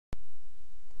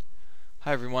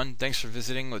Hi everyone, thanks for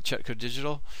visiting with Chetco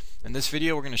Digital. In this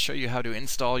video we're going to show you how to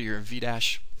install your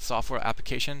vDash software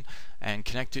application and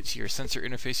connect it to your sensor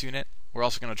interface unit. We're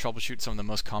also going to troubleshoot some of the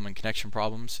most common connection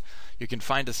problems. You can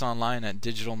find us online at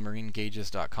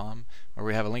digitalmarinegauges.com, where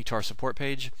we have a link to our support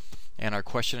page and our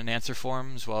question and answer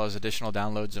forum, as well as additional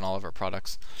downloads in all of our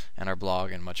products and our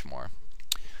blog and much more.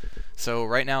 So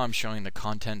right now I'm showing the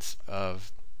contents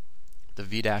of the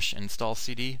vDash install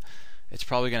CD. It's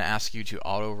probably going to ask you to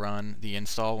auto run the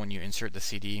install when you insert the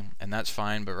CD, and that's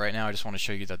fine, but right now I just want to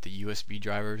show you that the USB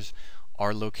drivers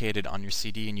are located on your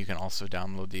CD, and you can also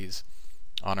download these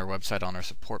on our website on our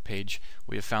support page.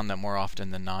 We have found that more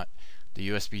often than not the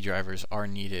USB drivers are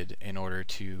needed in order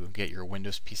to get your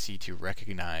Windows PC to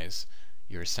recognize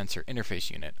your sensor interface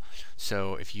unit.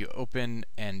 So if you open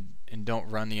and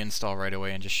don't run the install right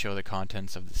away and just show the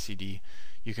contents of the CD,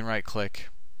 you can right click,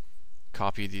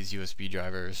 copy these USB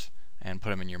drivers, and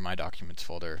put them in your My Documents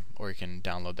folder, or you can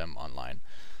download them online.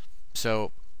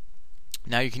 So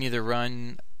now you can either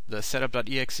run the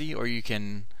setup.exe, or you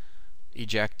can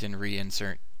eject and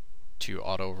reinsert to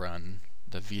auto run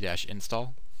the vDash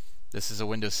install. This is a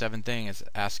Windows 7 thing. It's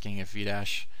asking if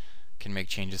vDash can make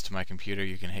changes to my computer.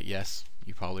 You can hit yes.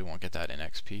 You probably won't get that in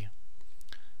XP.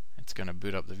 It's going to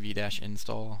boot up the vDash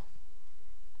install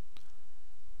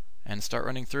and start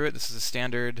running through it. This is a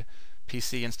standard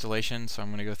PC installation, so I'm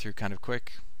going to go through kind of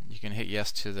quick. You can hit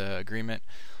yes to the agreement.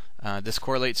 This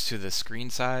correlates to the screen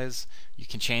size. You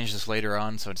can change this later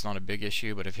on, so it's not a big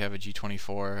issue, but if you have a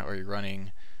G24 or you're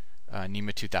running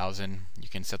NMEA 2000, you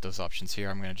can set those options here.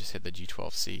 I'm going to just hit the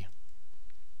G12C.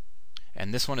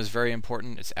 And this one is very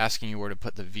important. It's asking you where to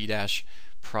put the vDash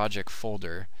project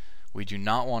folder. We do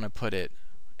not want to put it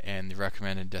in the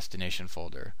recommended destination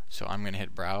folder. So I'm going to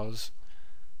hit Browse,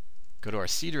 go to our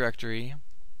C directory,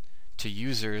 to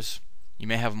users. You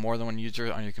may have more than one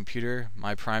user on your computer.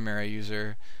 My primary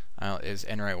user is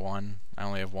nWrite1. I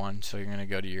only have one, so you're going to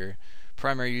go to your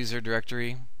primary user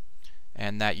directory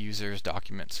and that user's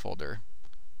documents folder,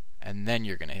 and then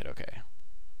you're going to hit OK.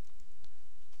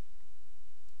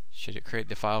 Should it create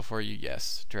the file for you?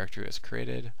 Yes. Directory is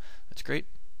created. That's great.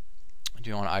 Do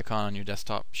you want an icon on your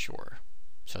desktop? Sure.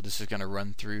 So this is going to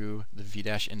run through the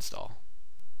vDash install.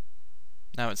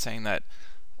 Now it's saying that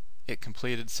it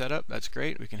completed setup. That's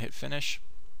great. We can hit finish,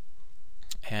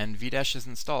 and vDash is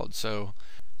installed. So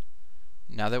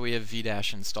now that we have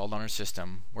vDash installed on our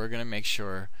system, we're going to make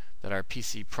sure that our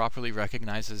PC properly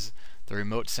recognizes the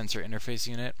remote sensor interface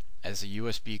unit as a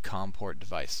USB COM port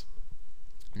device.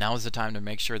 Now is the time to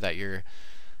make sure that your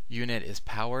unit is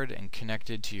powered and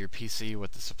connected to your PC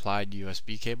with the supplied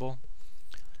USB cable.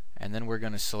 And then we're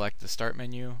going to select the Start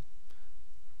menu,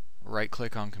 right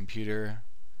click on Computer,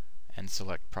 and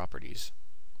select Properties.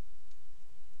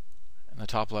 In the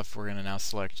top left, we're going to now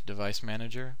select Device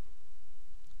Manager,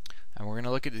 and we're going to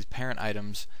look at these parent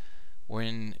items.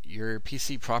 When your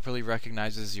PC properly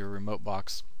recognizes your remote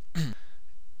box,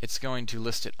 it's going to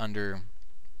list it under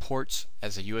ports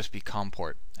as a USB COM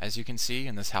port. As you can see,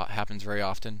 and this happens very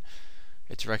often,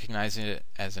 it's recognizing it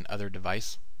as an other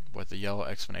device with the yellow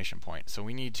exclamation point. So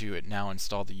we need to now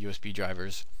install the USB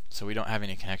drivers so we don't have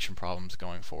any connection problems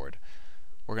going forward.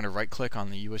 We're going to right click on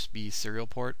the USB serial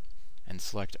port and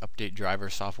select Update Driver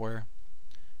Software,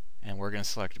 and we're going to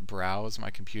select Browse My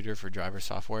Computer for driver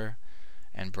software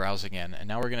and browse again. And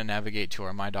now we're going to navigate to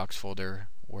our My Docs folder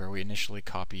where we initially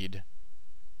copied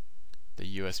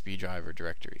the USB driver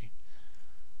directory.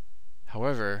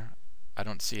 However, I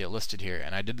don't see it listed here,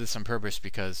 and I did this on purpose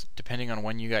because depending on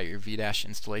when you got your vDash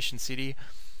installation CD,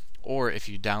 or if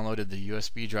you downloaded the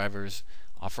USB drivers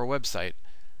off our website,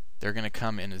 they're going to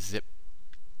come in a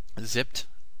zipped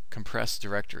compressed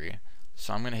directory.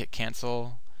 So I'm going to hit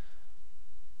cancel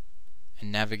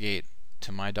and navigate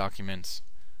to My Documents,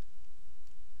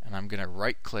 and I'm going to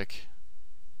right click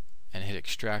and hit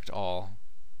extract all.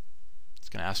 It's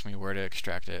going to ask me where to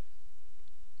extract it,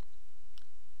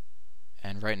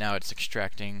 and right now it's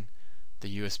extracting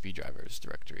the USB drivers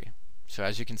directory. So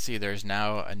as you can see, there's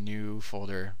now a new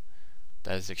folder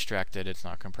that is extracted. It's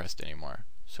not compressed anymore.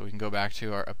 So we can go back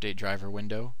to our Update Driver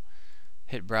window,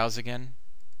 hit Browse again,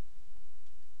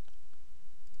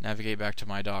 navigate back to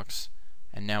My Docs,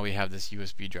 and now we have this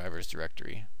USB drivers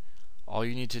directory. All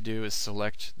you need to do is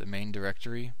select the main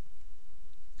directory,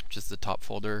 which is the top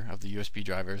folder of the USB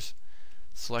drivers,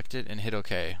 select it and hit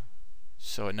OK,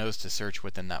 so it knows to search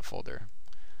within that folder.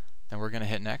 Then we're going to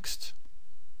hit Next.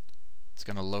 It's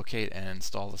going to locate and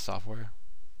install the software,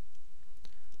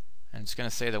 and it's going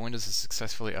to say that Windows has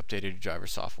successfully updated your driver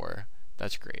software.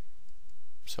 That's great.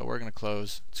 So we're going to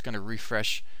close. It's going to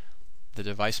refresh the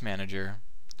device manager,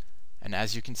 and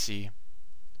as you can see,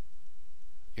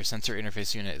 your sensor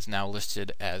interface unit is now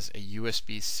listed as a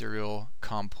USB serial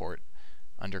COM port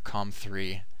under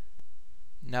COM3.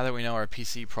 Now that we know our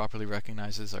PC properly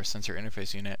recognizes our sensor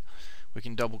interface unit, we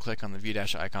can double click on the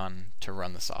vDash icon to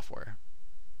run the software.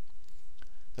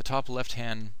 The top left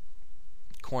hand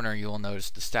corner, you will notice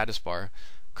the status bar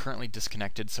currently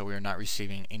disconnected, so we are not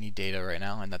receiving any data right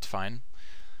now, and that's fine.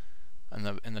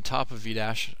 In the top of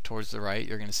vDash towards the right,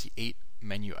 you're going to see 8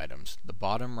 menu items. The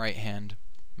bottom right hand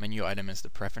menu item is the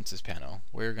preferences panel.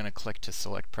 We're going to click to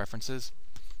select preferences,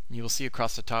 and you will see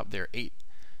across the top there are 8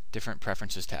 different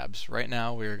preferences tabs. Right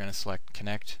now we're going to select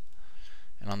connect,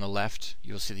 and on the left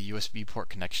you'll see the USB port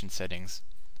connection settings,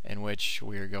 in which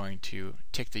we are going to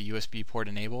tick the USB port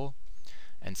enable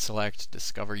and select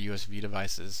discover USB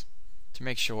devices to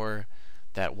make sure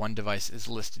that one device is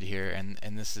listed here, and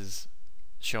this is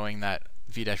showing that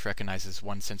vDash recognizes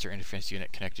one sensor interface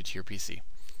unit connected to your PC.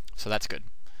 So that's good.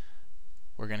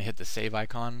 We're going to hit the save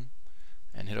icon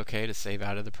and hit OK to save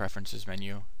out of the preferences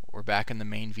menu. We're back in the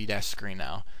main vDash screen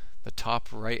now. The top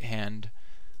right hand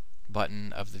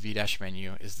button of the vDash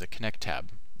menu is the connect tab.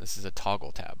 This is a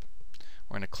toggle tab.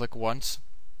 We're going to click once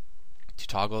to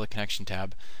toggle the connection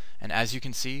tab, and as you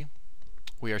can see,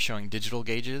 we are showing digital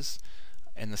gauges.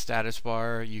 In the status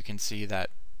bar you can see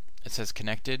that it says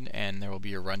connected, and there will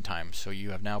be a runtime. So you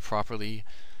have now properly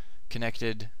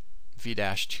connected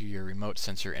vDash to your remote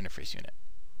sensor interface unit.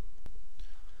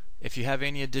 If you have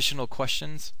any additional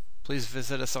questions, please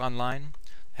visit us online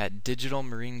at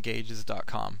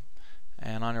digitalmarinegauges.com,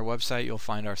 and on our website you'll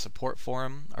find our support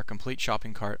forum, our complete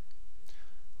shopping cart,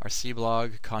 our C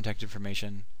blog, contact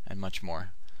information, and much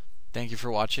more. Thank you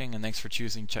for watching, and thanks for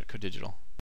choosing Chetco Digital.